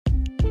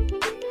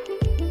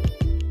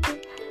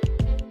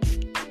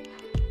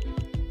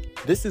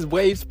This is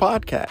Waves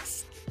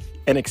Podcast,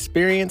 an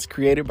experience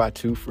created by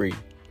Two Free.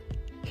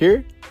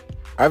 Here,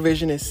 our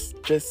vision is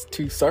just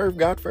to serve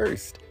God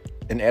first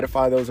and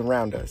edify those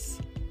around us.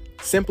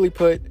 Simply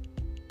put,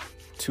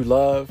 to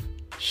love,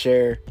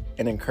 share,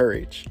 and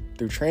encourage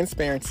through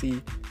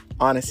transparency,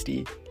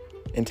 honesty,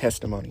 and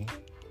testimony.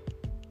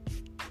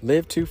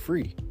 Live Two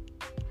Free.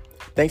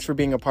 Thanks for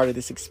being a part of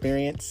this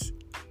experience,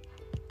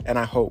 and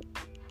I hope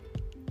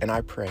and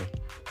I pray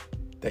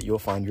that you'll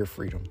find your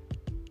freedom.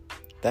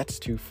 That's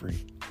Two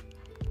Free.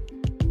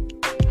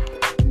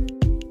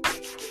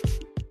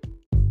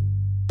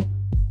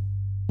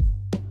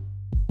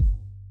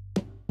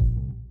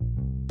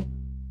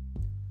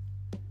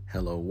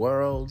 Hello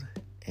world,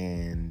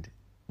 and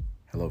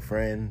hello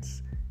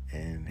friends,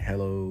 and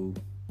hello,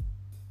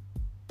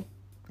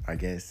 I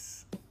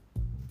guess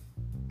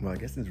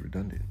it's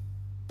redundant.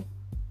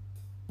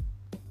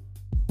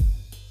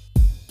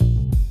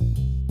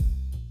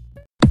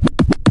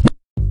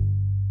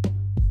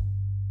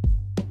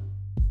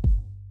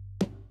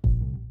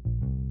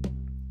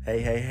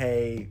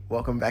 Hey,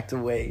 welcome back to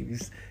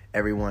Waves,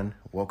 everyone.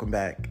 Welcome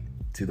back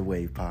to the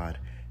Wave Pod.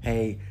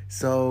 Hey,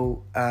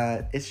 so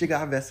it's your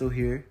guy Vessel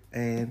here,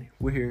 and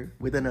we're here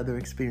with another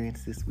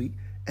experience this week.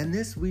 And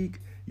this week,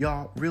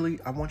 y'all,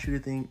 really, I want you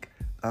to think,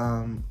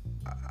 when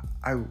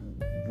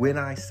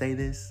I say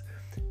this,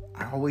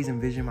 I always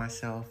envision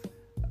myself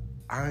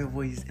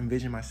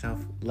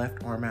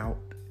left arm out,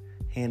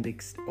 hand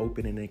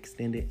open and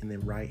extended, and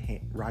then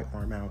right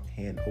arm out,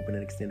 hand open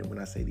and extended when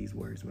I say these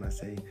words. When I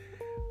say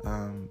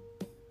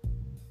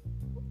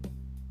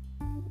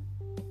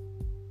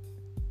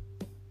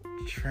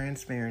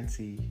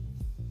transparency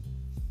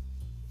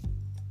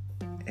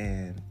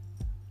and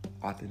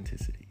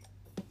authenticity.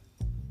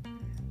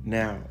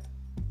 Now,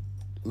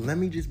 let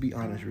me just be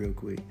honest real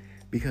quick,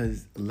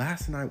 because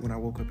last night when I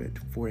woke up at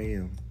 4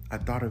 a.m., I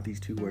thought of these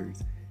two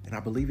words, and I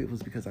believe it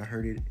was because I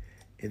heard it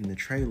in the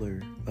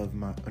trailer of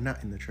not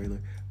in the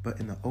trailer, but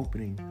in the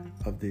opening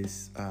of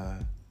this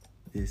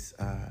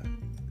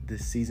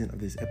season of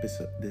this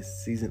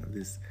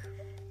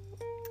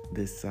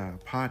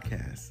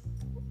podcast.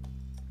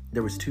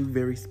 There was two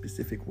very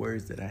specific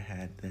words that I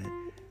had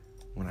that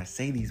when I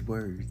say these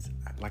words,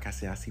 like I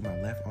said, I see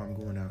my left arm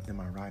going out, then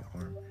my right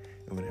arm.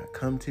 And when I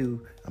come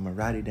to, I'm going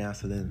to write it down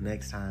so that the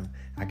next time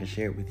I can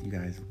share it with you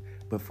guys.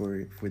 But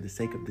for the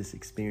sake of this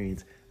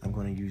experience, I'm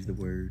going to use the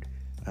words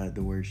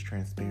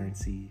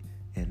transparency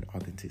and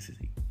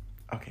authenticity.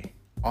 Okay,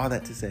 all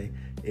that to say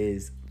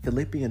is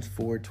Philippians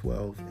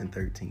 4:12 and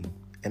 13.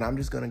 And I'm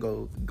just going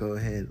to go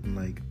ahead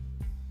and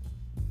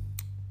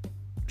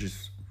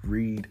just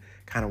read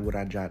kind of what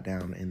I jot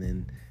down and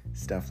then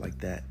stuff like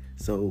that.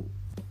 So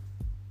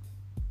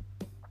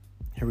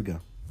here we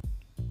go.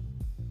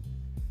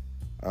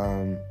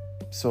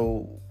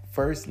 So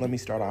first, let me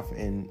start off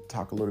and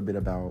talk a little bit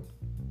about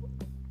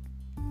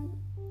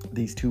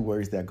these two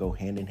words that go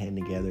hand in hand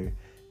together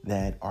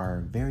that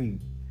are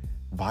very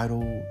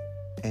vital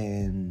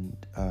and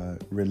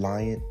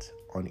reliant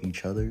on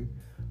each other.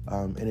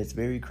 And it's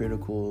very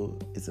critical.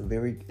 It's a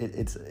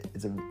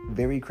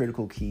very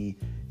critical key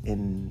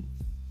in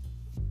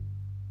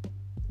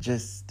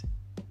just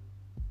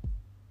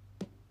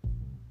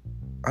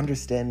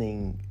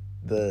understanding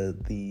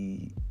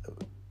the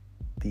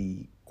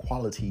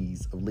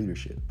qualities of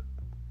leadership.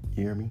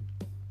 You hear me?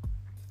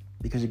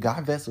 Because your guy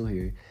Vessel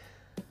here,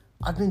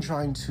 I've been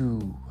trying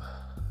to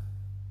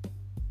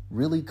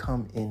really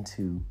come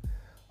into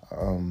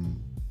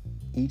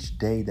each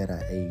day that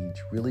I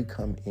age, really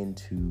come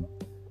into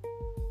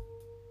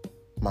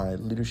my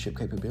leadership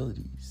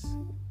capabilities.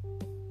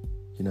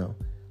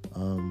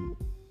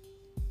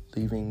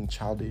 Leaving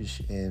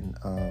childish and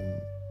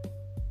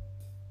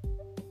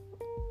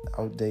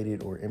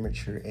outdated or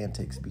immature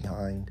antics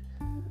behind,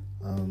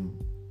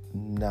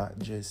 not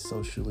just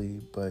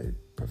socially, but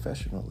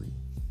professionally.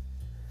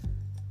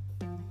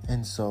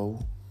 And so,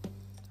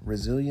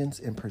 resilience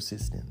and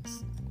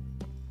persistence,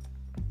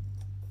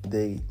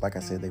 like I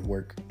said, they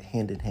work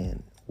hand in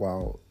hand.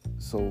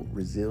 So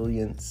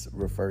resilience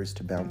refers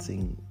to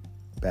bouncing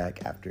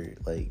back after,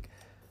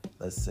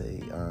 let's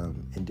say,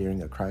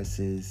 enduring a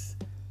crisis.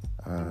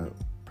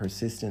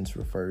 Persistence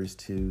refers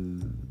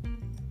to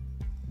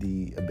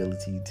the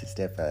ability to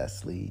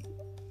steadfastly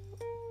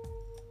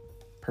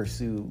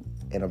pursue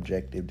an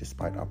objective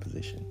despite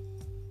opposition,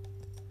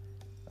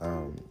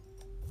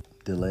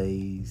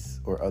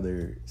 delays, or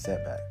other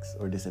setbacks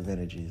or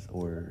disadvantages,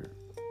 or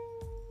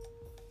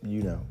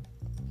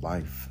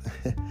life.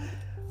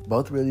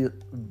 Both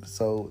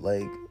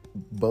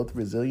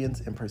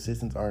resilience and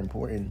persistence are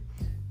important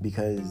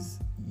because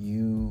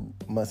you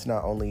must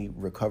not only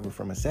recover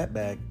from a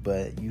setback,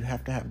 but you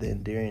have to have the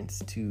endurance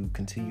to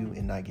continue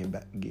and not give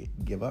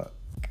up.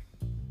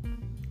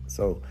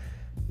 So,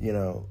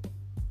 let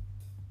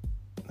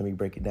me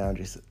break it down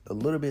just a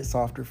little bit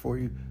softer for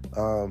you.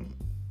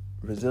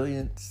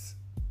 Resilience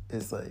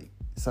is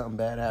something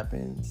bad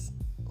happens,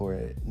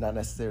 or not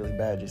necessarily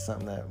bad, just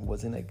something that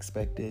wasn't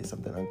expected,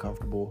 something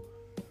uncomfortable.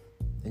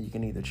 And you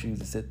can either choose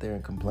to sit there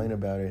and complain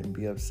about it and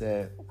be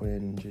upset,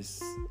 and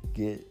just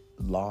get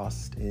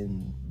lost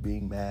in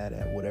being mad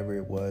at whatever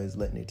it was,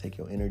 letting it take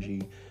your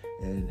energy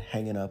and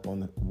hanging up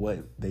on what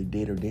they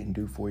did or didn't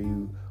do for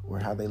you or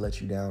how they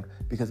let you down,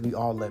 because we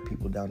all let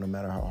people down no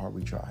matter how hard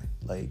we try.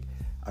 Like,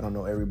 I don't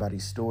know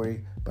everybody's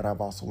story, but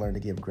I've also learned to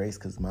give grace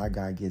because my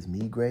God gives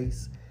me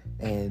grace,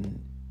 and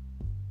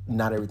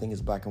not everything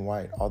is black and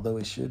white, although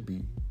it should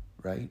be,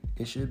 right?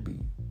 It should be.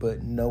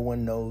 But no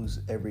one knows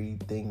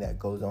everything that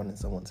goes on in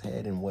someone's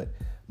head and what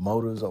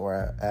motives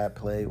are at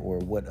play or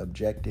what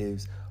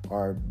objectives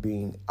are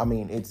being,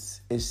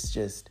 it's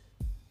just,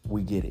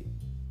 we get it,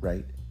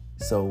 right?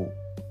 So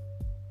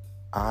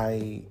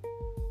I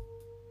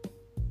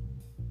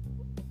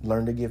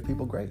learned to give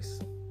people grace,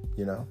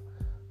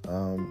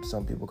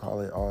 Some people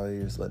call it, oh,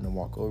 you're just letting them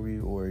walk over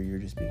you, or you're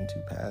just being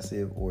too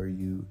passive, or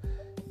you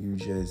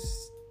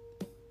just,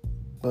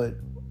 but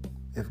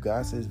if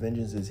God says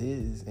vengeance is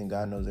his and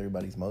God knows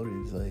everybody's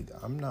motives, like,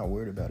 I'm not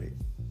worried about it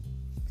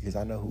because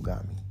I know who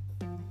got me,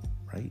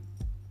 right?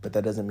 But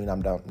that doesn't mean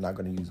I'm not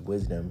going to use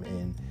wisdom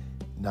and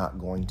not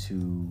going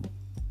to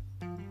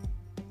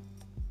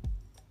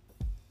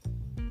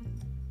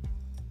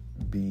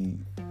be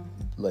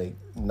like,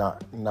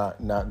 not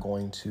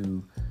going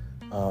to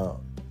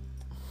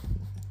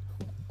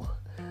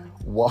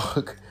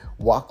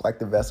walk like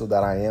the vessel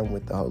that I am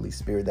with the Holy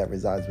Spirit that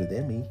resides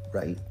within me,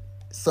 right?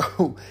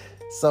 So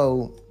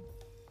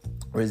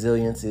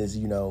resilience is,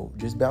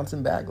 just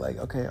bouncing back, like,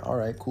 okay, all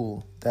right,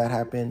 cool. That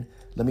happened.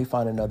 Let me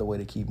find another way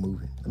to keep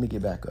moving. Let me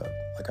get back up.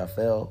 Like, I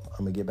fell,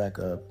 I'm gonna get back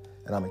up,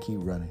 and I'm gonna keep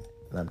running,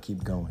 and I'm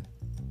keep going.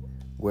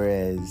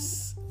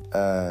 Whereas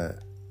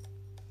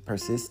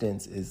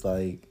persistence is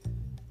like,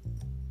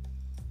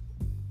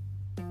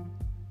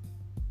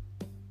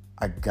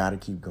 I gotta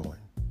keep going.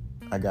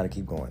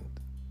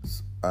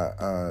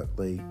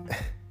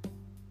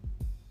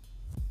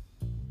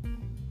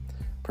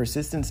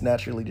 Persistence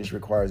naturally just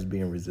requires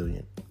being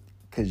resilient,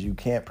 because you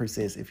can't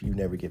persist if you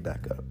never get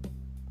back up.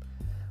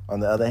 On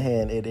the other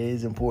hand, it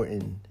is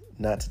important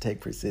not to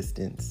take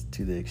persistence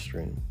to the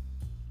extreme.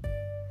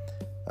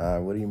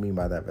 What do you mean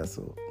by that,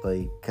 Vessel?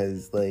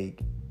 Because I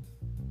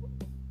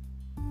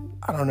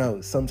don't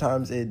know.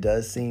 Sometimes it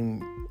does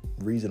seem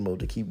reasonable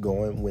to keep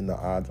going when the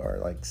odds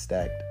are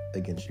stacked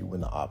against you,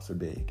 when the odds are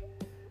big.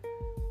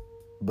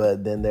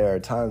 But then there are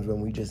times when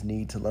we just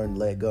need to learn to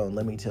let go. And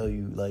let me tell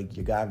you,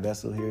 your guy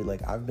Vessel here,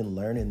 I've been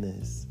learning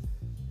this.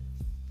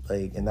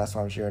 And that's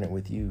why I'm sharing it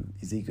with you.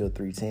 Ezekiel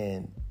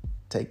 3:10,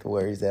 take the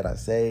words that I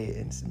say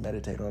and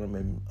meditate on them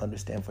and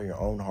understand for your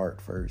own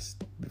heart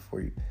first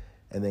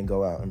and then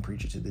go out and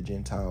preach it to the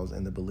Gentiles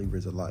and the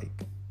believers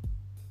alike.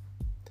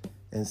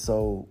 And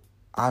so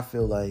I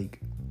feel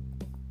like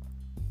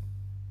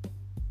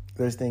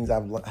there's things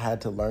I've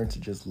had to learn to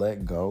just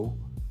let go.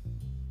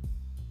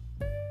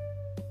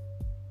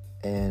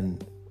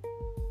 And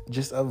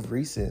just of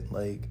recent,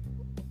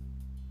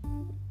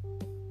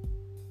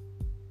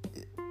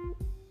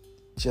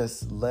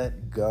 just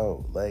let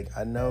go.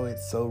 I know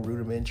it's so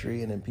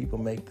rudimentary, and then people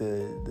make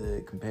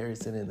the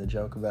comparison and the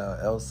joke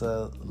about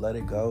Elsa, let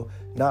it go.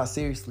 Nah,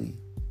 seriously,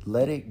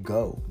 let it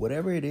go.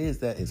 Whatever it is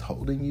that is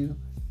holding you,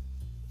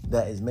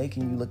 that is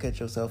making you look at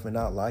yourself and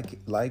not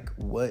like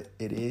what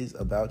it is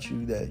about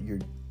you that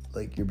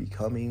you're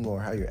becoming,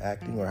 or how you're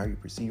acting, or how you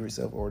perceive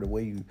yourself, or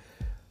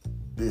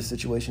the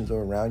situations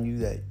are around you,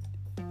 that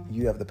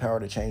you have the power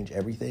to change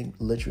everything,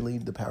 literally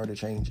the power to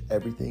change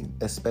everything,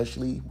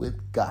 especially with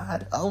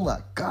God. Oh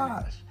my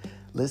gosh.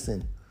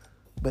 Listen,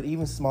 but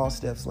even small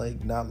steps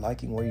like not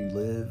liking where you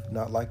live,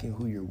 not liking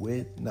who you're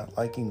with, not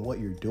liking what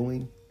you're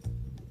doing,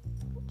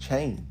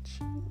 change.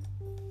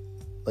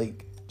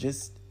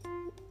 Just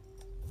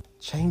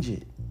change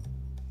it.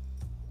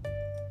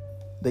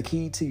 The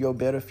key to your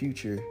better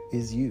future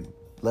is you.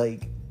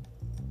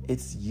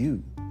 It's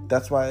you.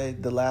 That's why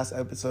the last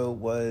episode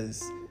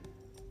was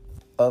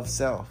of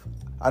self.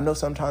 I know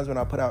sometimes when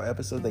I put out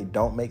episodes, they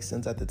don't make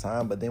sense at the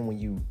time, but then when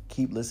you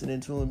keep listening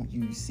to them,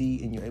 you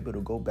see and you're able to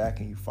go back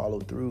and you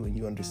follow through and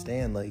you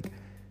understand,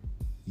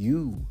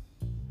 you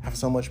have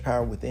so much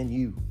power within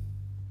you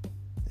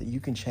that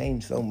you can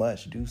change so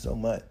much, do so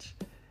much.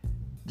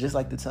 Just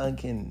like the tongue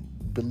can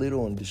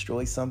belittle and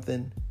destroy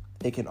something,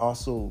 it can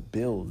also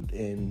build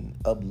and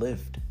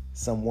uplift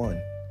someone.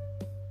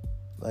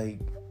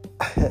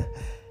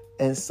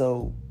 And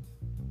so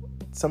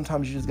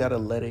sometimes you just got to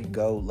let it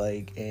go,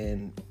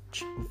 and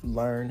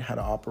learn how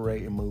to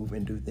operate and move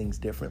and do things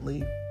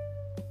differently.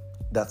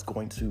 That's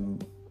going to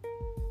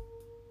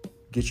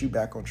get you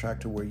back on track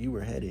to where you were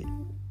headed.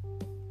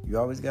 You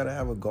always got to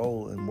have a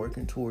goal and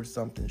working towards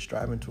something,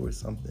 striving towards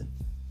something.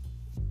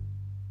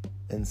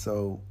 And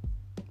so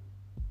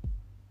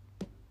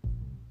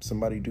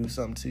somebody do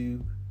something to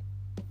you,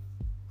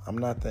 I'm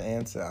not the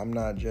answer. I'm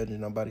not judging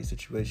nobody's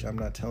situation. I'm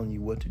not telling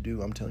you what to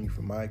do. I'm telling you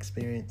from my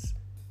experience.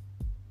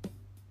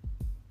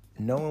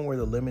 Knowing where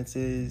the limits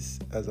is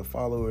as a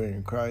follower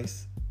in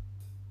Christ,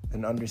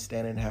 and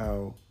understanding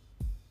how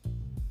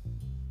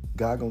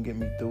God gonna get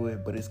me through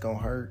it, but it's gonna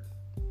hurt.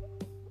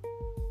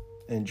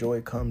 And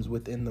joy comes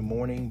within the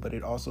morning, but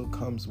it also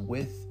comes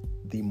with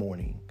the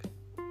morning.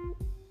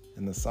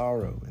 and the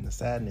sorrow and the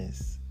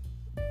sadness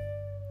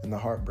and the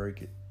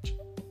heartbreak,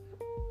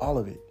 all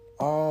of it,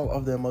 all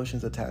of the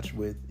emotions attached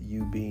with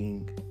you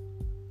being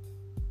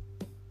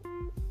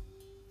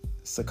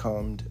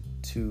succumbed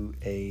to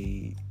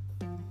a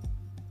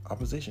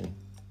opposition.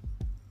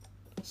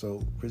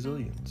 So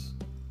resilience.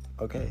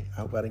 Okay,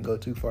 I hope I didn't go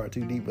too far,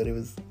 too deep, but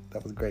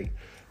that was great.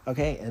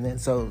 Okay, and then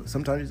so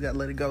sometimes you just gotta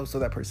let it go. So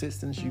that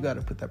persistence, you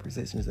gotta put that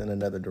persistence in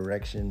another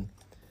direction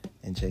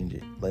and change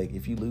it. Like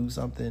if you lose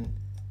something,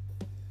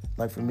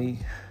 like for me,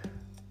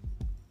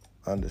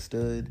 I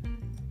understood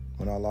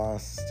when I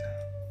lost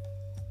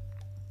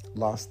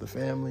the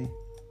family.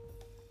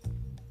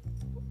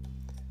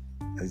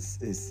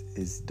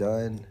 It's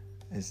done.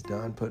 It's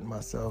done putting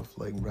myself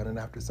like running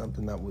after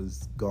something that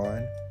was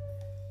gone,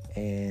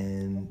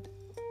 and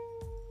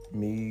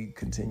me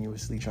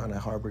continuously trying to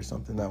harbor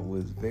something that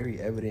was very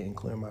evident and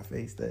clear in my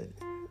face that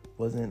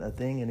wasn't a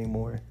thing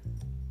anymore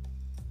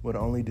would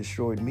only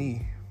destroyed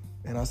me.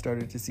 And I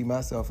started to see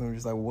myself and was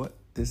just like, what?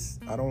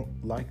 I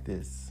don't like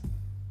this.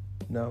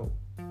 No.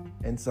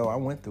 And so I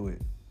went through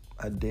it.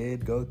 I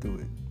did go through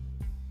it.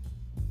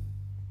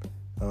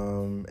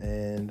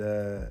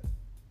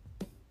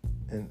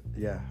 And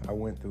yeah, I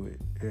went through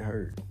it. It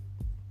hurt.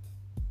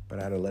 But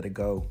I had to let it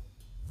go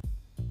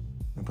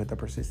and put the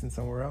persistence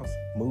somewhere else.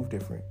 Move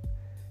different.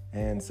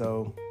 And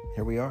so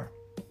here we are.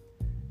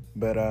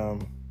 But I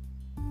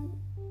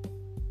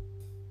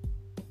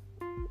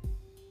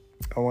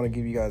want to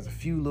give you guys a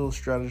few little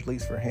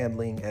strategies for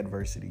handling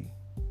adversity.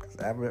 Because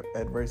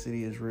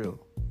adversity is real.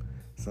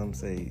 Some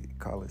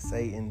call it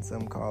Satan.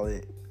 Some call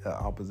it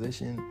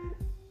opposition.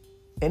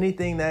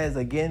 Anything that is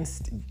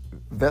against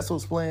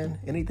Vessel's plan,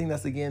 anything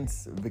that's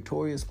against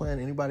Victoria's plan,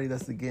 anybody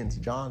that's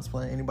against John's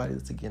plan, anybody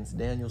that's against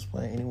Daniel's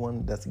plan,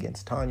 anyone that's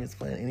against Tanya's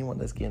plan, anyone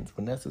that's against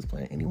Vanessa's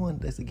plan, anyone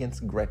that's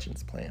against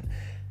Gretchen's plan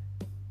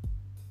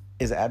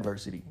is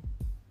adversity.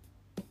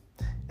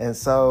 And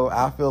so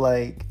I feel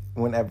like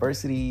when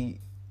adversity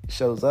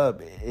shows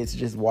up, it's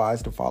just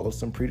wise to follow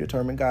some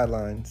predetermined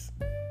guidelines.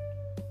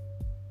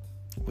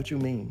 What you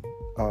mean?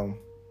 Well,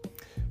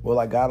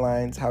 like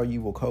guidelines, how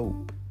you will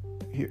cope.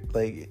 Here,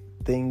 like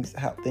things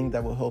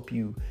that will help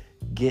you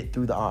get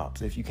through the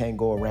ops. If you can't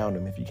go around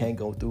them, if you can't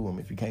go through them,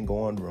 if you can't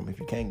go under them, if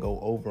you can't go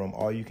over them,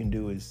 all you can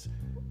do is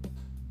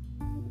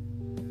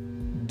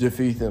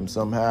defeat them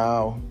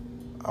somehow.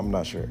 I'm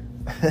not sure.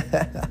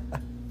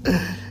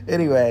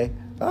 Anyway,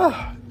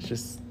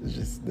 this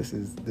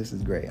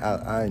is great.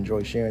 I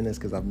enjoy sharing this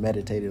because I've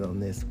meditated on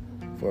this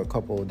for a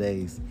couple of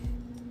days.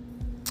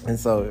 And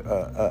so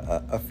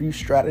a few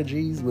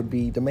strategies would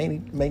be to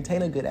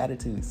maintain a good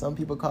attitude. Some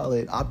people call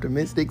it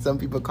optimistic. Some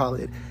people call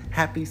it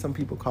happy. Some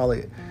people call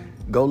it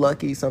go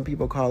lucky. Some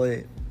people call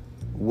it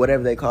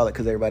whatever they call it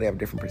because everybody have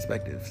different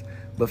perspectives.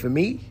 But for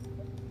me,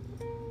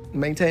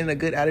 maintaining a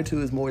good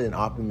attitude is more than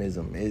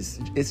optimism.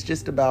 It's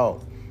just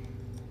about,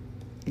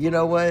 you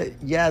know what?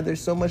 Yeah,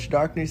 there's so much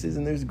darknesses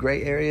and there's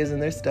gray areas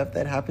and there's stuff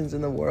that happens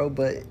in the world,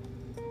 but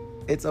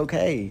it's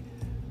okay.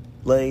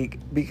 Like,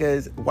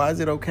 because why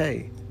is it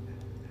okay?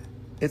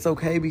 It's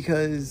okay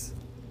because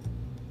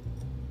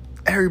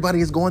everybody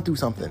is going through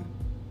something.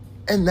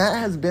 And that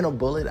has been a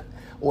bullet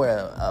or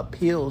a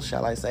pill,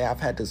 shall I say,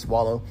 I've had to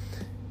swallow.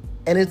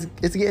 And it's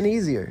getting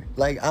easier.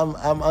 Like I'm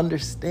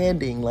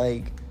understanding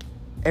like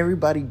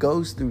everybody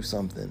goes through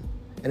something.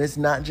 And it's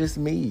not just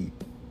me.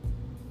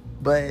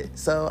 But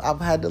so I've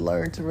had to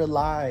learn to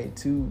rely,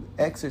 to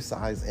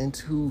exercise, and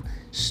to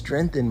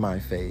strengthen my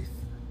faith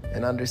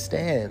and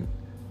understand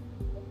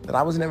that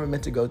I was never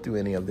meant to go through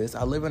any of this.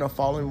 I live in a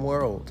fallen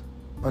world,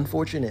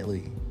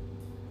 unfortunately.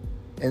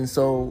 And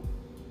so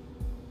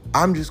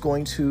I'm just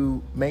going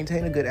to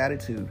maintain a good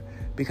attitude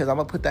because I'm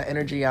going to put that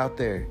energy out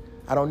there.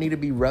 I don't need to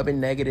be rubbing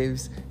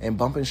negatives and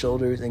bumping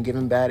shoulders and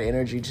giving bad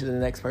energy to the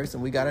next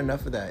person. We got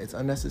enough of that. It's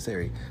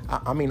unnecessary.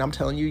 I mean, I'm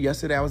telling you,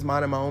 yesterday I was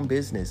minding my own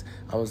business.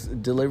 I was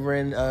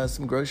delivering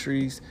some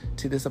groceries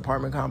to this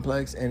apartment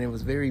complex, and it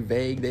was very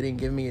vague. They didn't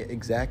give me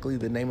exactly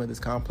the name of this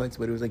complex,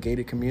 but it was a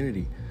gated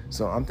community.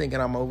 So I'm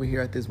thinking I'm over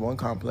here at this one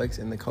complex,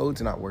 and the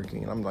code's not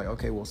working. And I'm like,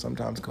 okay, well,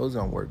 sometimes codes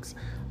don't work.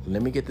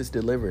 Let me get this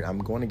delivered. I'm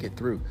going to get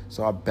through.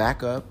 So I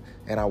back up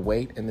and I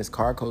wait, and this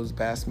car goes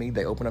past me.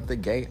 They open up the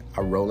gate.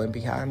 I roll in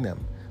behind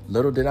them.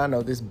 Little did I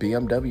know this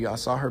BMW, I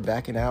saw her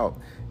backing out,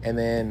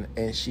 and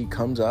she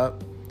comes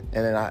up,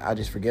 and then I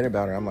just forget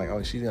about her. I'm like,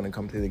 oh, she's going to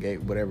come through the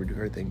gate, whatever, do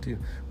her thing too,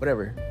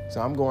 whatever.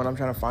 So I'm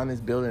trying to find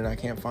this building, and I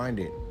can't find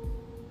it.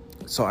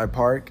 So I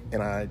park,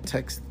 and I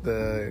text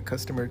the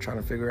customer trying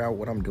to figure out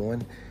what I'm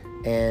doing.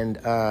 And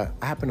I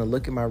happen to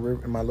look in my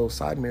little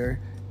side mirror,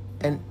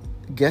 and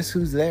guess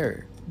who's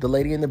there? The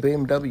lady in the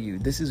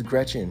BMW. This is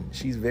Gretchen.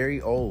 She's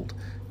very old,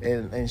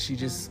 and she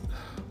just,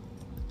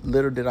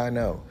 little did I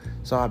know.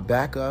 So I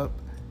back up,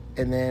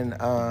 and then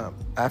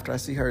after I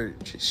see her,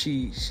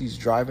 she's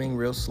driving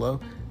real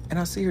slow, and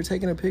I see her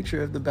taking a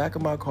picture of the back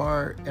of my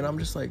car, and I'm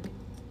just like,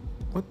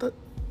 what the?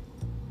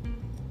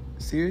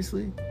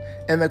 Seriously?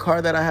 And the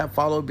car that I had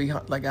followed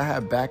behind, like I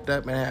had backed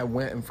up and I had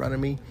went in front of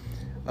me,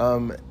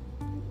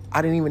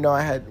 I didn't even know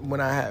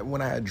when I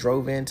had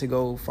drove in to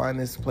go find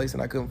this place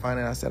and I couldn't find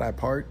it. I said I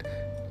parked.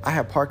 I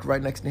had parked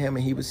right next to him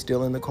and he was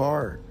still in the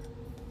car.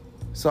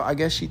 So I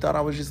guess she thought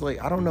I was just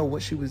like, I don't know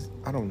what she was.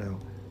 I don't know.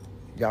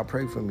 Y'all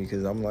pray for me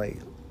because I'm like,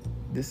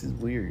 this is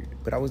weird.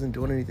 But I wasn't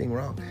doing anything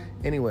wrong.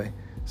 Anyway,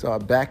 so I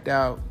backed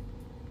out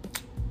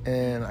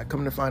and I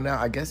come to find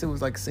out, I guess it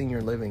was like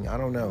senior living. I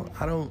don't know.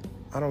 I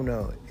don't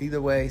know.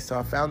 Either way, so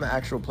I found the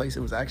actual place.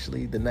 It was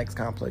actually the next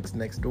complex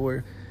next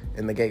door.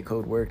 And the gate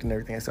code worked and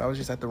everything. So I was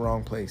just at the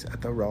wrong place at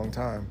the wrong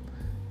time.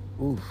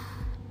 Oof.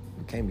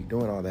 We can't be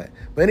doing all that.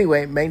 But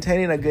anyway,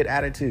 maintaining a good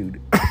attitude.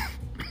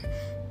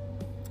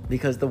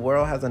 Because the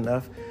world has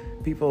enough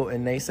people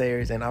and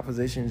naysayers and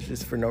oppositions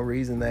just for no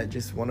reason that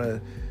just want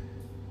to...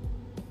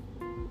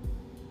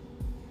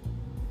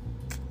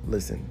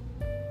 Listen.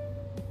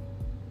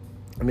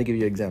 Let me give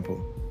you an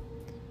example.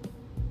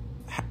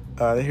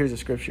 Here's a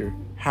scripture.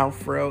 How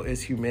frail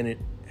is humanity?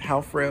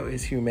 How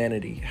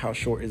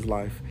short is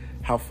life?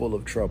 How full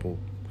of trouble.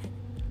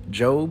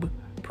 Job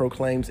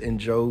proclaims in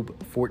Job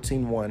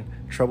 14:1,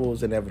 trouble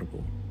is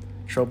inevitable.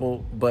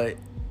 Trouble, but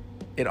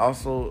it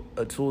also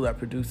a tool that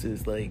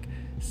produces like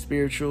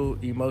spiritual,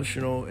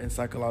 emotional, and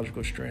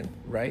psychological strength,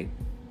 right?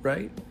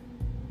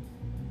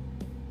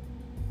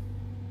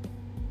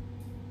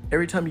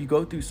 Every time you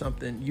go through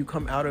something, you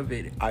come out of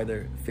it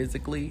either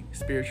physically,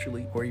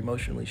 spiritually, or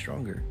emotionally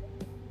stronger.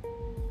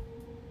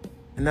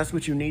 And that's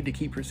what you need to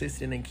keep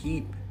persistent and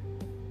keep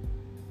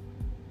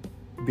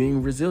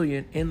being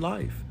resilient in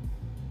life.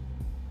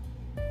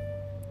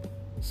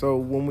 So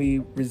when we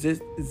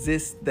resist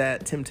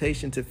that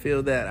temptation to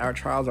feel that our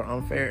trials are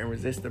unfair and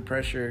resist the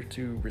pressure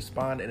to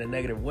respond in a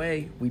negative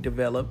way, we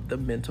develop the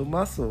mental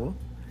muscle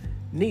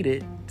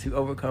needed to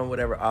overcome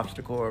whatever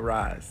obstacle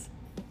arises.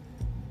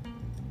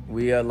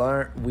 We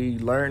learn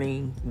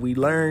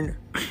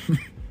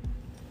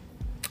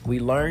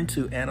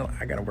to analyze.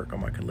 I gotta work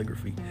on my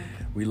calligraphy.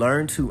 We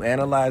learn to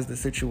analyze the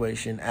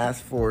situation,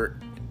 ask for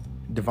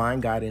divine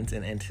guidance,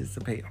 and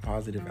anticipate a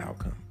positive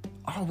outcome.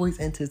 Always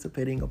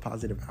anticipating a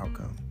positive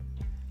outcome.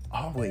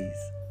 Always.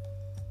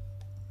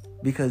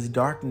 Because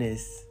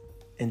darkness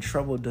and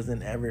trouble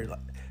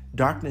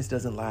darkness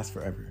doesn't last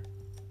forever.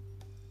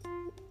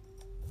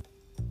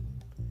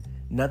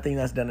 Nothing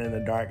that's done in the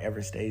dark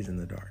ever stays in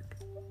the dark.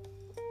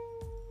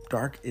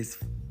 Dark is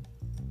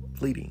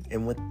fleeting.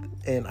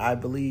 And I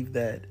believe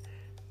that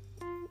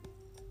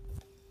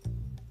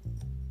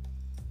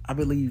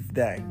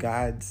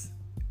God's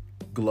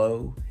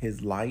glow,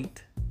 his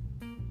light,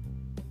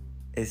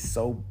 is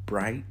so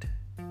bright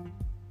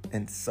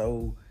and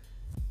so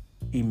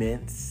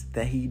immense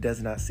that he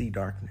does not see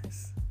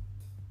darkness.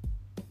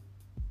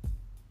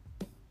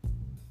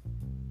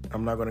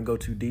 I'm not going to go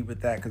too deep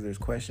with that because there's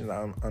questions I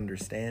don't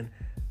understand,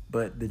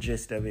 but the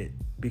gist of it,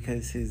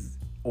 because his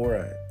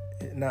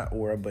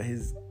but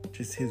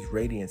his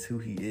radiance, who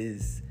he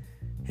is,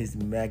 his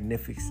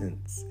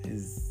magnificence,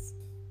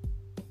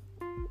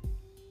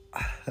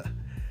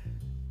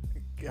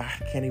 I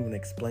can't even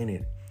explain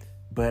it.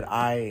 But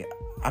I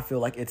feel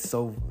like it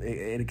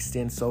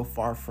extends so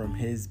far from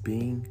his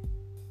being.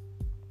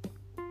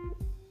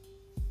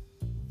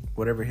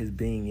 Whatever his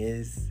being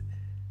is,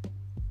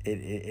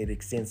 it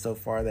extends so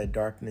far that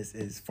darkness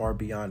is far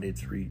beyond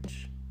its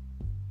reach.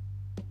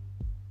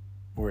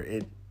 Or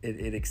it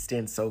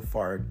extends so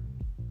far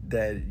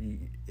that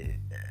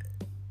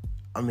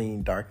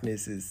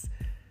darkness is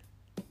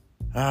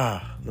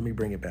let me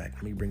bring it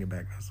back,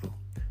 Russell.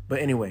 But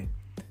anyway,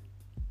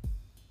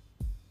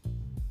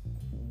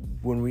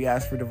 when we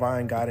ask for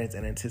divine guidance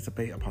and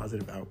anticipate a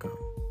positive outcome,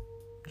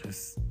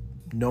 just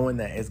knowing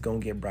that it's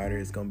going to get brighter,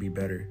 it's going to be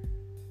better.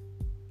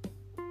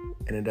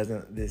 And it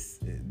doesn't, this,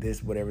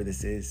 whatever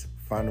this is,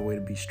 find a way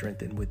to be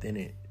strengthened within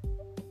it.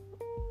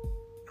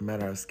 No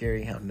matter how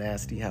scary, how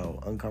nasty, how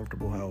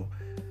uncomfortable, how,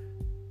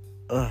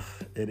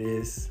 it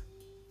is.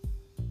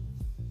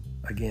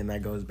 Again,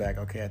 that goes back,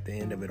 okay, at the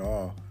end of it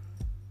all,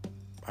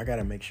 I got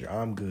to make sure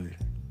I'm good.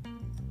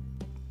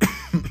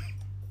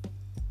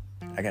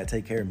 I got to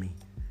take care of me.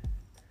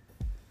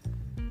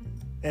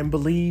 And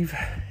believe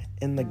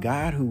in the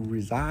God who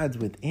resides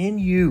within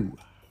you.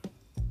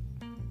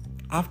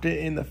 Often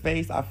in the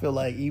face, I feel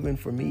like even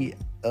for me,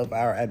 of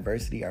our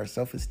adversity, our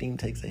self-esteem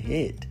takes a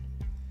hit.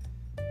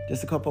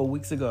 Just a couple of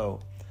weeks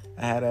ago,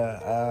 I had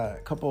a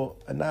couple,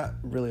 not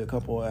really a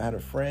couple, I had a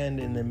friend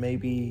and then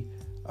maybe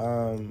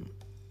an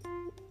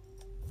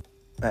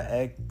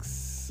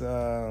ex-associate,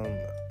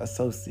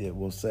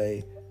 we'll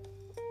say,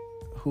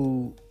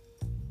 who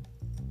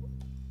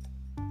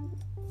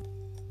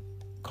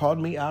called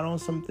me out on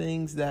some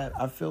things that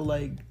I feel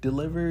like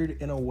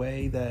delivered in a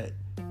way that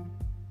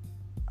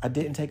I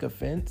didn't take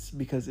offense,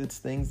 because it's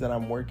things that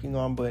I'm working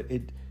on, but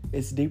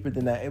it's deeper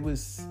than that. It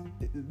was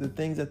the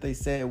things that they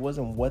said. It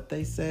wasn't what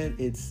they said.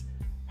 It's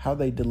how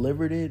they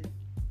delivered it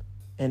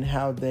and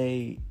how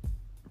they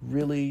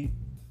really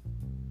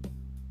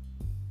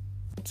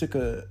took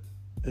a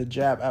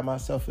jab at my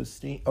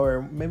self-esteem,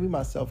 or maybe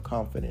my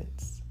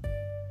self-confidence.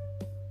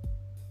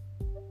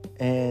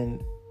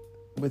 And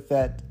with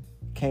that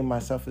came my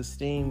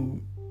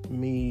self-esteem,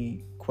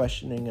 me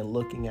questioning and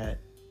looking at,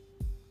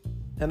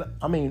 and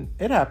I mean,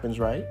 it happens,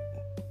 right?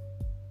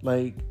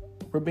 Like,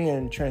 we're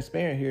being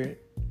transparent here.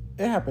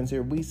 It happens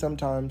here. We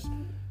sometimes,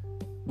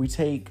 we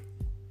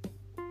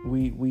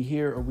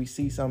hear or we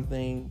see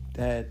something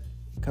that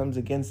comes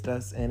against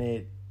us,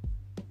 and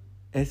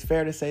it's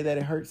fair to say that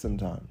it hurts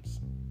sometimes,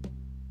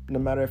 no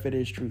matter if it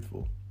is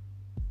truthful.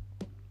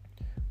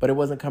 But it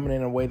wasn't coming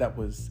in a way that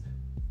was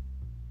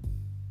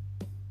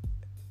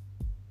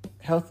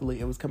healthily.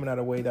 It was coming out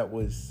a way that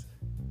was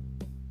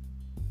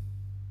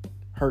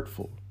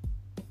hurtful.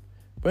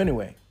 But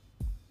anyway,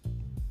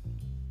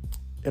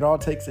 it all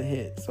takes a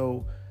hit.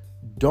 So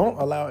don't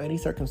allow any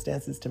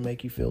circumstances to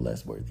make you feel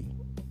less worthy.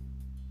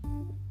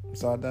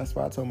 So that's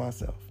why I told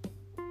myself.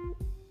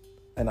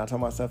 And I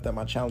told myself that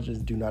my challenges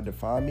do not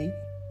define me.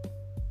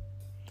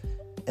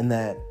 And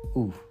that,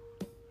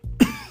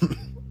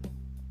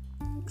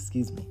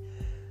 excuse me.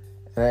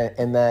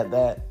 And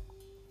that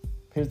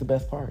here's the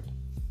best part.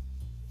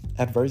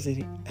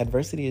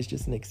 Adversity is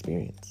just an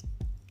experience.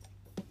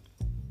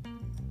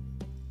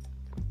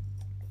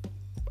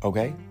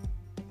 Okay?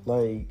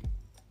 Like,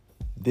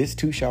 this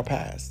too shall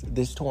pass.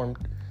 This storm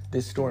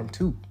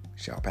too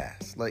shall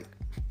pass. Like,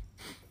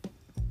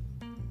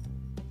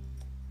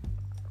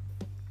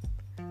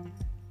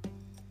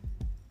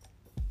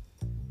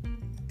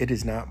 it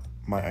is not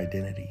my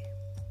identity,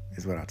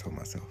 is what I told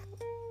myself.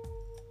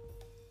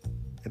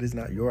 It is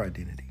not your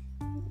identity.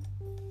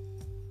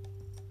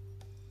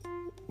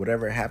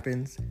 Whatever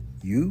happens,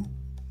 you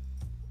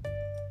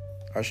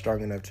are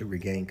strong enough to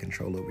regain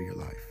control over your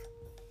life.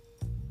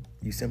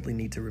 You simply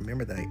need to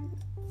remember that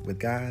with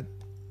God,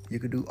 you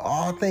can do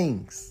all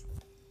things.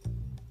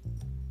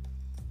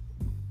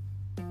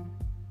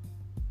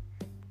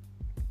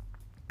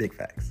 Big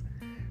facts.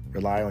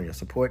 Rely on your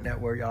support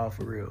network, y'all,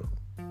 for real.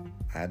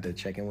 I had to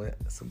check in with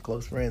some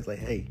close friends, like,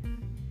 hey,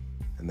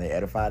 and they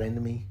edified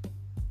into me,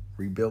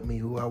 rebuilt me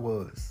who I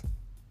was.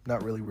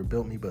 Not really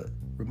rebuilt me, but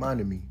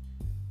reminded me,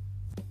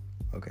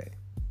 okay,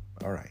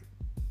 all right.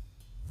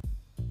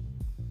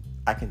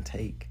 I can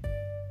take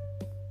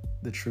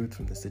the truth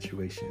from the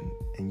situation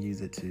and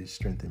use it to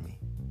strengthen me.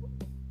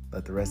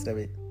 Let the rest of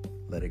it,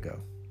 let it go.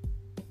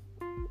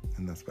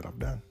 And that's what I've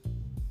done.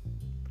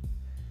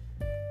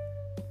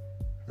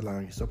 Rely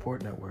on your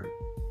support network,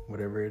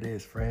 whatever it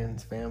is,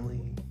 friends,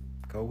 family,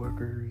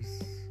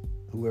 co-workers,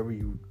 whoever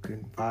you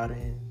confide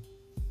in,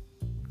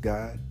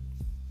 God,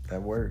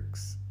 that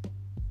works.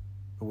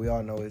 But we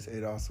all know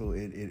it also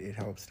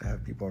helps to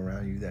have people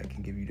around you that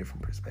can give you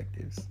different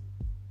perspectives.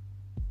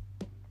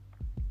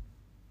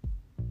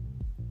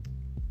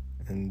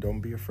 And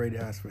don't be afraid to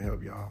ask for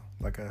help, y'all.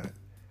 Like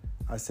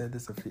I said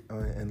this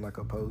in like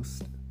a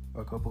post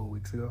a couple of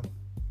weeks ago,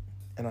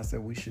 and I said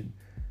we should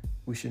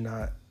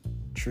not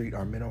treat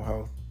our mental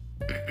health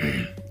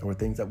or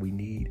things that we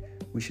need.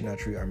 We should not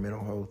treat our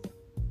mental health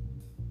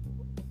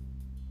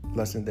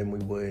lesser than we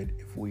would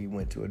if we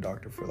went to a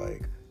doctor for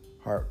like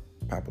heart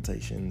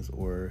palpitations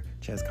or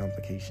chest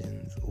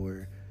complications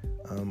or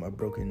a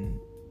broken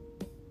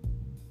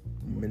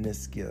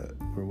meniscus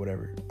or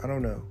whatever. I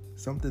don't know.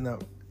 Something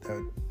that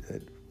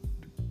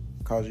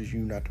causes you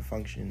not to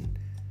function.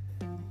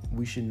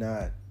 We should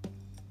not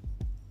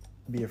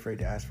be afraid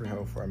to ask for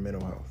help for our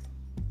mental health.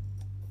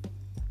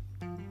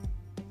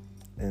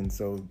 And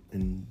so,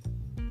 in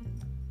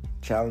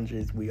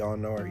challenges we all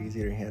know are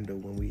easier to handle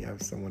when we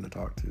have someone to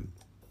talk to.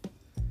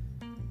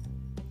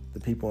 The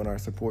people in our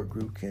support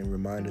group can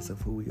remind us of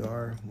who we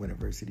are when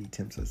adversity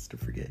tempts us to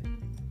forget.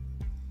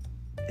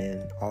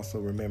 And also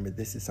remember,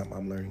 this is something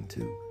I'm learning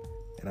too.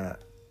 And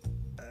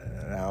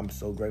I'm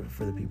so grateful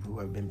for the people who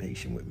have been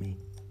patient with me.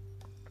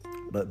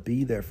 But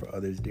be there for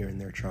others during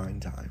their trying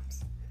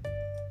times,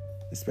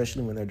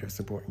 especially when they're just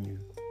supporting you.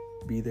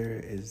 Be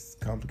there, as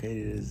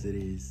complicated as it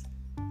is,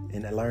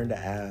 and learn to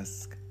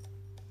ask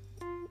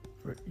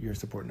for your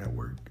support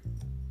network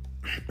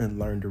and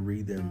learn to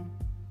read them.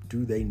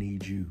 Do they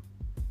need you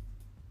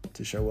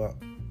to show up?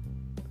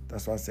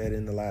 That's why I said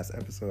in the last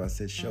episode, I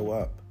said show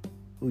up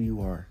who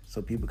you are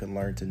so people can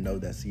learn to know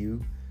that's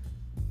you.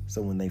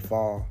 So when they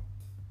fall,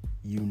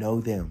 you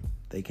know them.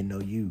 They can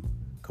know you.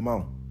 Come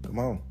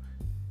on.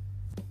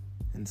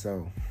 And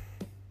so,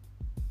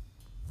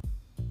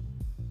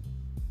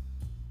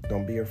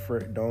 don't be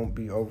afraid. Don't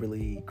be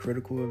overly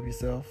critical of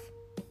yourself.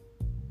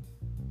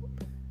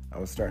 I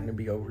was starting to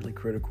be overly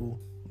critical.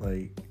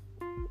 Like,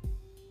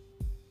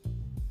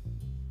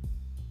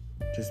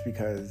 just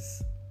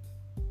because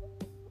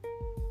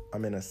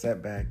I'm in a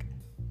setback,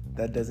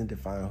 that doesn't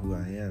define who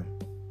I am.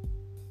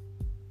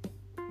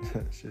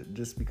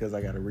 Just because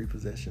I got a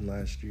repossession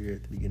last year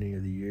at the beginning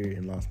of the year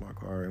and lost my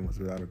car and was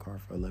without a car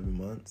for 11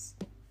 months.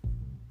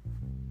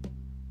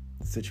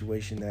 The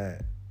situation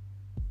that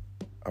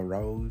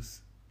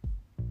arose,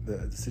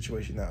 the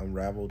situation that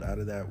unraveled out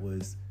of that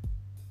was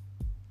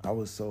I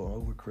was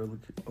so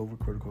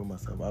overcritical of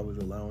myself. I was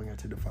allowing it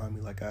to define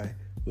me like I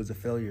was a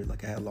failure,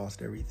 like I had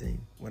lost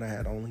everything, when I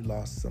had only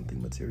lost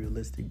something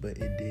materialistic, but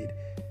it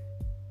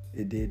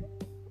did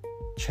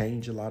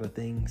change a lot of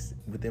things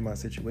within my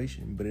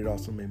situation, but it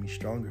also made me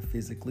stronger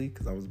physically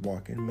because I was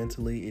walking.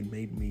 Mentally, it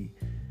made me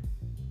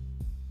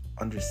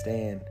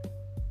understand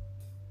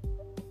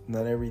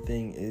not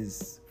everything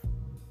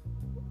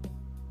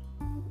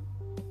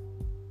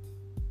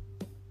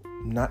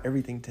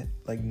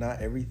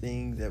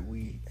that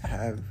we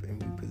have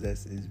and we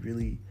possess is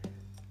really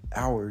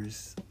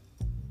ours,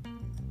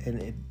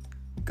 and it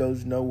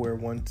goes nowhere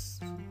once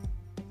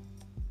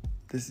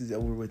this is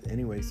over with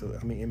anyway. So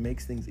I mean, it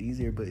makes things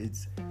easier, but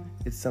it's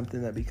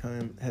something that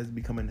has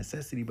become a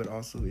necessity, but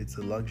also it's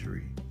a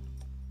luxury.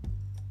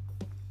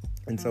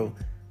 And so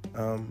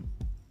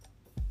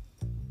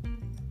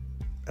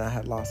I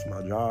had lost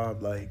my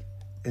job,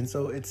 and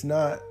so it's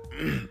not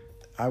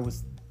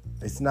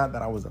it's not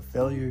that I was a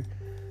failure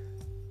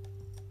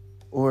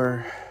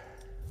or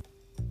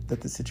that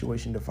the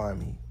situation defined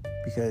me,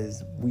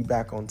 because we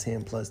back on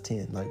 10 plus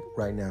 10, like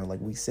right now,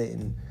 like we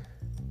sitting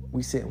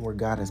where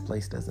God has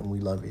placed us, and we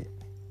love it.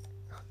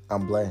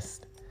 I'm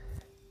blessed.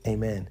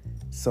 Amen.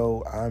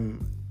 So I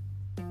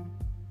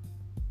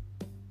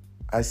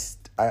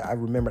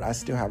remembered I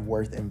still have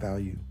worth and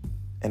value,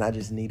 and I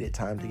just needed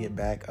time to get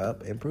back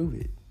up and prove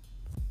it.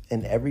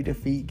 And every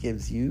defeat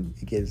gives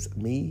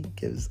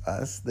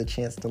us the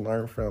chance to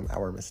learn from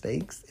our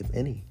mistakes, if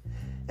any,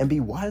 and be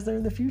wiser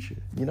in the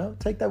future.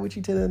 Take that with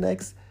you to the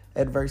next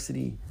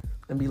adversity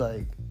and be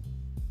like,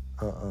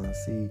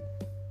 see,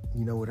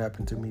 you know what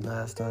happened to me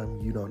last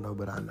time? You don't know,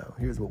 but I know.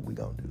 Here's what we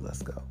gonna do.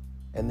 Let's go.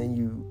 And then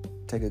you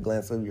take a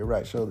glance over your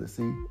right shoulder.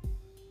 See,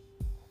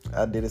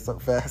 I did it so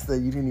fast that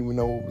you didn't even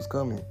know what was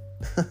coming.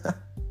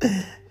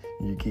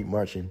 You keep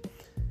marching.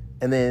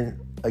 And then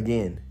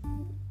again,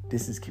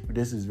 this is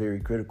very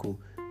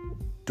critical.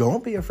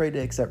 Don't be afraid to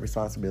accept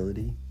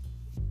responsibility.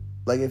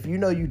 Like, if you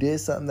know you did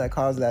something that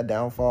caused that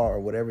downfall, or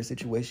whatever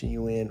situation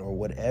you in, or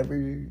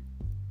whatever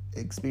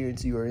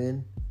experience you are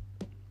in,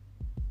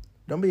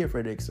 don't be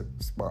afraid to accept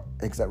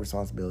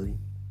responsibility.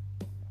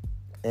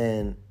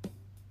 And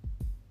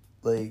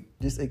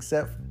just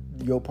accept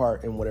your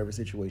part in whatever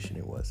situation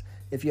it was.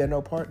 If you had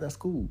no part, that's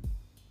cool.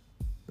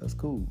 That's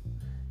cool.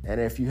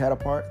 And if you had a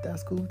part,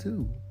 that's cool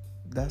too.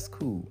 That's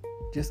cool.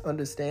 Just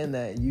understand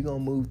that you're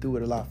going to move through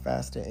it a lot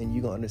faster, and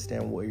you're going to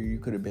understand where you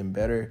could have been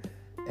better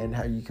and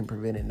how you can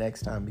prevent it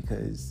next time,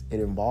 because it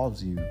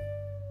involves you.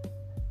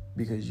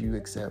 Because you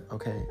accept,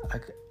 okay,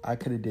 I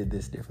could have did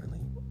this differently,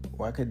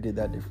 or I could have did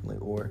that differently,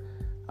 or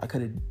I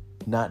could have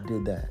not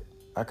did that.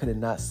 I could have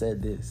not said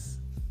this.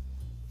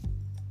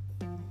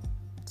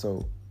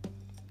 So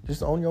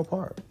just own your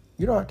part.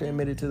 You don't have to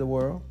admit it to the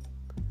world,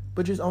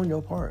 but just own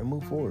your part and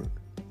move forward.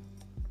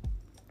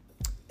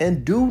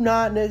 And do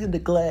not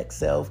neglect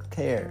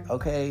self-care,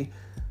 okay?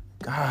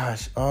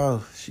 Gosh,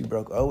 she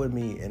broke up with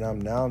me, and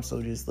I'm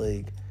so just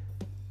like,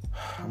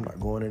 I'm not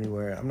going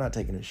anywhere. I'm not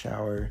taking a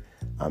shower.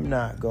 I'm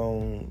not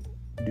going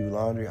to do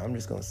laundry. I'm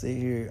just going to sit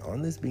here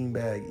on this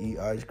beanbag, eat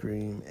ice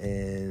cream,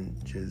 and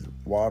just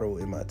waddle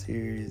in my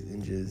tears,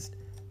 and just,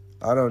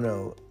 I don't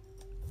know.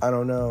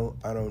 I'm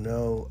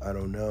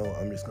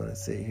just going to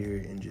sit here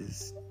and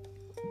just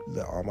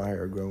let all my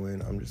hair grow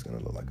in. I'm just going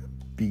to look like a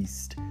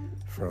beast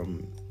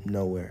from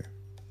nowhere.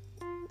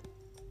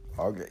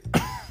 Okay.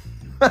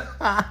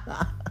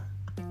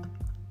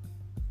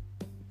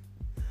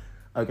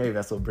 Okay,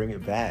 Vessel, bring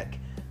it back.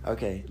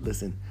 Okay,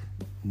 listen.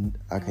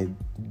 Okay,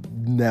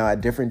 now at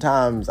different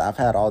times, I've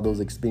had all those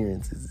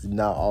experiences,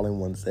 not all in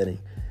one setting.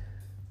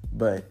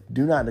 But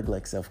do not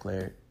neglect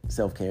self-care,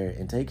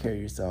 and take care of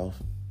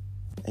yourself,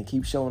 and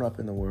keep showing up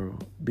in the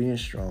world, being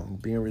strong,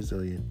 being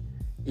resilient.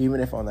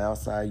 Even if on the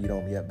outside you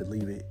don't yet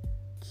believe it,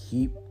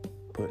 keep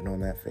putting on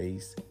that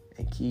face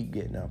and keep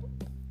getting up.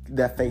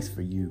 That face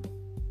for you.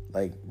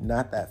 Like,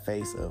 not that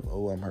face of,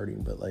 oh, I'm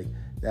hurting, but like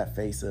that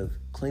face of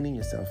cleaning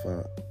yourself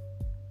up.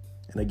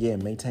 And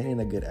again, maintaining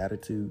a good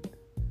attitude,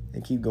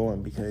 and keep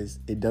going, because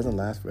it doesn't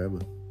last forever.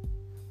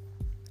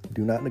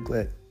 Do not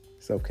neglect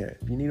self-care.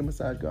 If you need a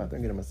massage, go out there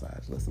and get a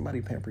massage. Let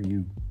somebody pamper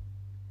you.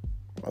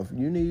 If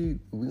you need,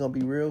 we're going to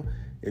be real,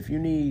 if you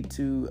need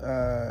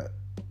to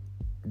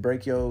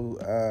break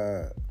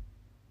your,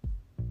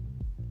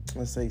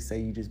 let's say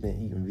you just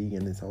been eating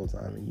vegan this whole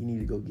time, and you need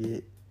to go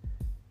get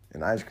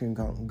an ice cream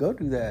cone, go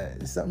do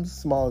that. It's something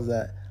small as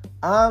that.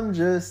 I'm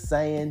just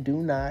saying,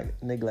 do not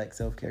neglect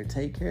self-care.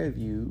 Take care of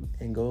you,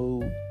 and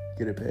go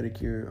get a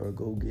pedicure, or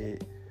go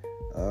get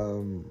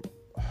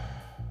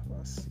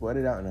sweat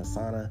it out in a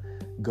sauna.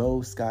 Go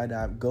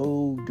skydive.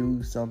 Go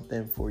do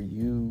something for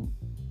you.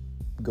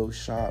 Go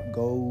shop.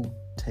 Go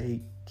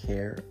take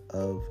care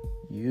of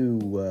you.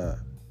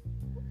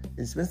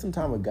 And spend some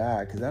time with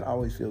God, because that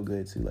always feel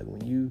good too. Like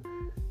when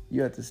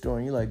you're at the store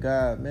and you're like,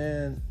 God,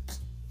 man,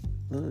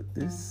 look,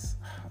 this,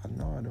 I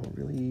know I don't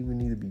really even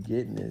need to be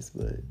getting this,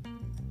 but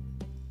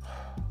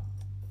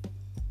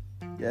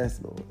yes,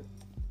 Lord,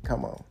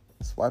 come on,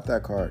 swipe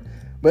that card.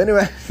 But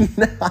anyway,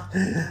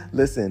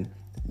 listen,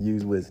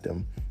 use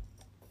wisdom.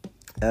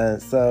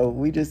 So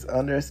we just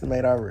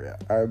underestimate our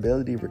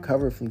ability to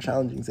recover from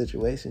challenging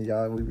situations,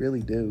 y'all. We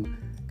really do.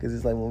 Because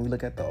it's like when we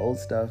look at the old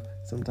stuff,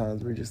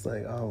 sometimes we're just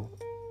like, oh,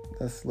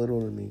 that's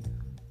little to me.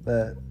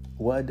 But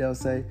what Adele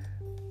say?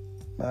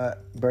 My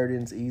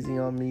burden's easy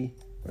on me,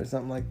 or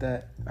something like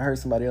that. I heard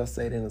somebody else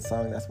say it in a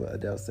song. That's what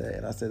Adele said,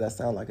 and I said that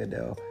sounds like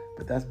Adele,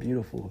 but that's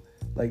beautiful.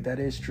 Like, that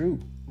is true.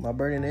 My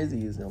burden is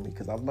easy on me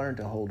because I've learned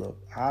to hold up.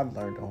 I've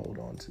learned to hold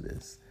on to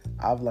this.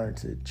 I've learned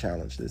to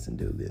challenge this and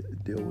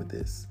deal with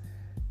this.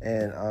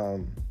 And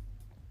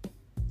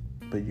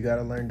but you got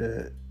to learn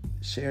to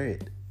share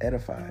it,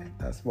 edify.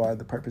 That's why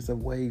the purpose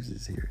of Waves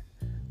is here.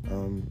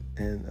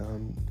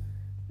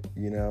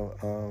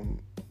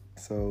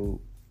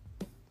 So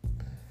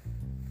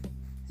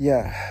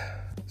yeah.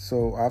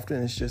 So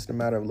often it's just a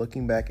matter of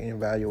looking back and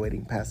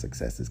evaluating past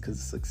successes,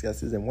 because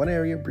successes in one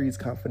area breeds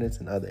confidence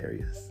in other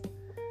areas.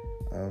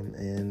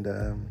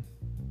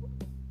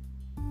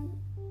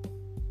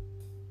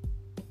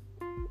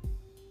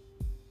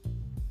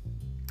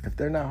 If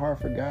they're not hard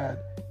for God,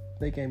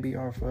 they can't be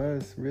hard for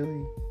us,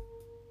 really.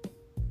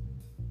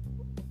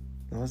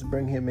 Now let's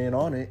bring him in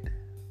on it,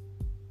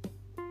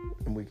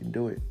 and we can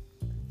do it.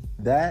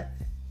 That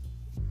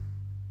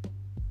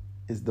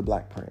is the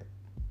black print.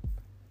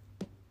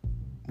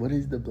 What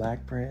is the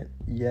black print?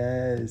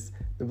 Yes,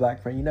 the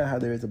black print. You know how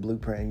there is a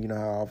blueprint. You know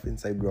how I often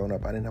say growing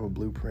up, I didn't have a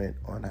blueprint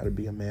on how to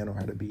be a man or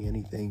how to be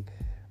anything,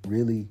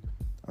 really.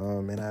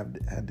 And I've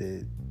had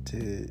to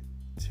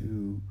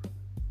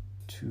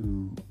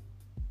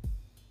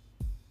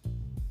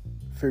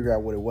figure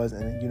out what it was.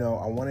 And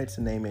I wanted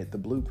to name it the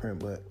blueprint,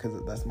 but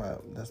because that's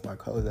my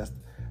color. That's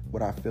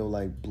what I feel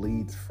like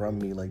bleeds from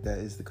me. Like, that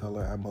is the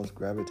color I most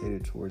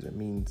gravitated towards. It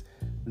means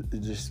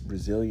just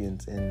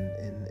resilience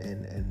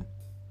and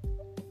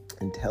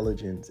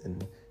intelligence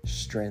and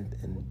strength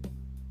and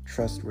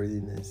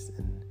trustworthiness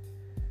and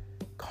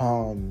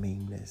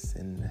calmingness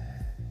and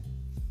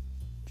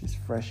just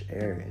fresh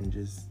air and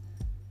just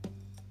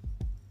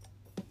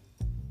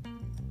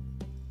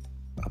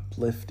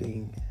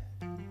uplifting.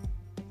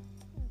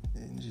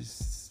 And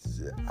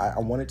just I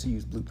wanted to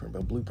use blueprint,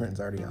 but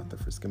blueprint's already out there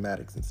for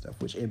schematics and stuff,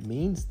 which it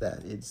means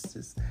that it's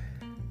just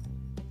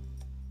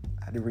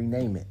I had to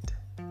rename it,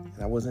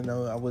 and I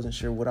wasn't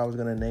sure what I was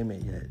gonna name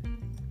it yet.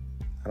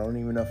 I don't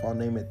even know if I'll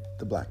name it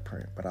the black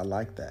print, but I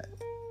like that.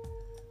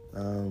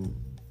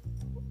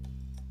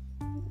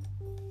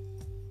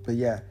 But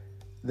yeah,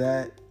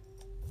 that.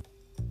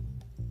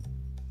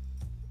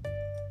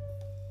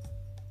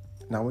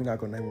 Now we're not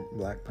gonna name it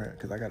black print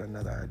because I got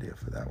another idea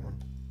for that one.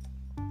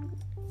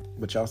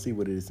 But y'all see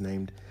what it is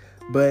named.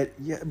 But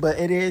yeah, but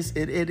it is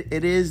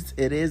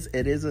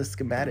a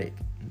schematic.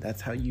 That's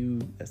how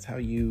you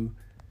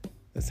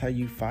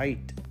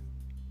fight.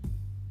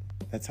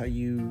 That's how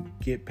you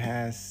get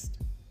past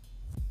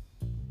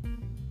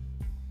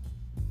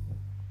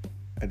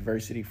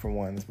adversity, for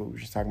one. That's what we were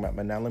just talking about.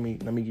 But now let me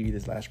give you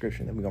this last scripture,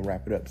 and then we're gonna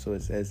wrap it up. So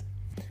it says,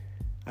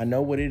 I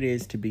know what it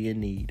is to be in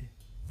need,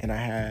 and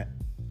I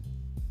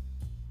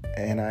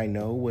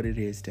know what it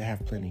is to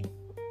have plenty.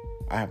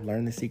 I have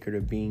learned the secret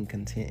of being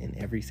content in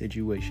every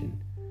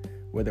situation,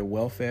 whether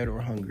well-fed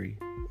or hungry,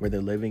 whether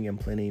living in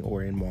plenty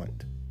or in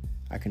want.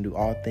 I can do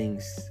all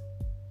things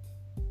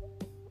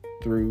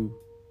through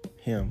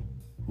him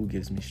who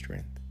gives me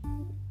strength.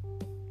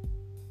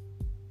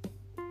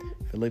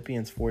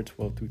 Philippians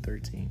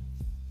 4:12-13.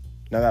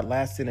 Now that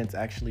last sentence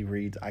actually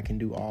reads, I can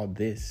do all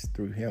this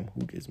through him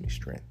who gives me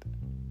strength.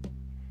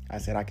 I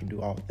said I can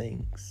do all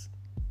things.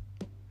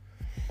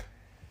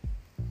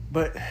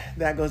 But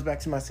that goes back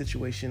to my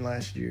situation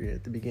last year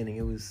at the beginning.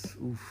 It was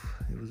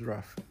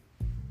rough.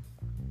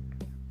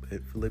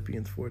 But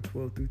Philippians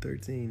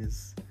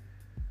 4:12-13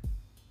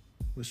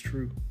 was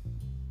true.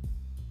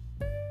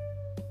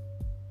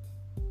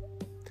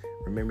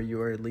 Remember,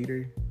 you are a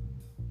leader.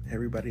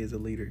 Everybody is a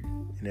leader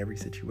in every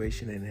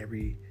situation, in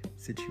every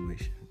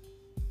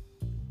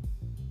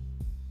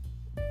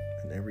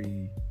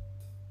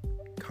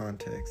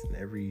context, in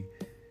every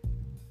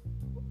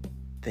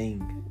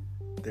thing.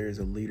 There's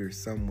a leader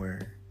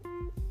somewhere.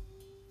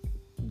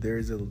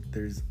 There's a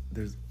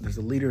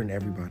leader in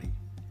everybody.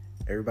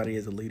 Everybody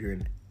is a leader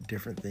in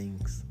different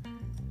things.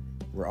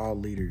 We're all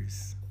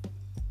leaders.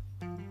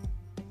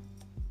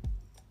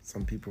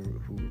 Some people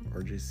who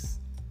are just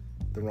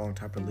the wrong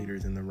type of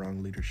leaders in the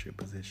wrong leadership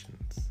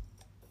positions.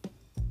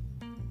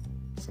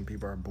 Some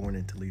people are born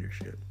into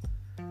leadership.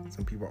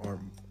 Some people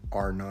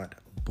are not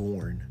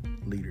born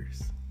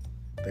leaders.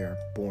 They are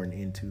born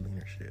into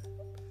leadership.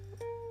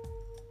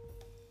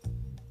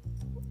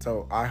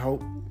 So I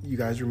hope you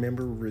guys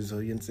remember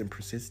resilience and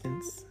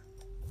persistence.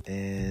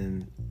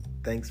 And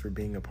thanks for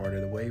being a part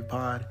of the Wave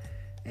Pod.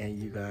 And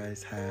you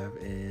guys have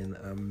an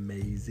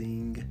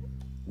amazing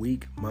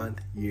week, month,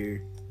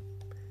 year,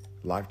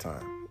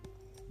 lifetime.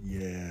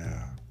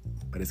 Yeah.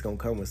 But it's going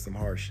to come with some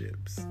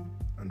hardships,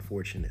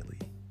 unfortunately.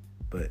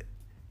 But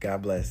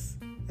God bless.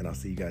 And I'll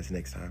see you guys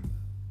next time.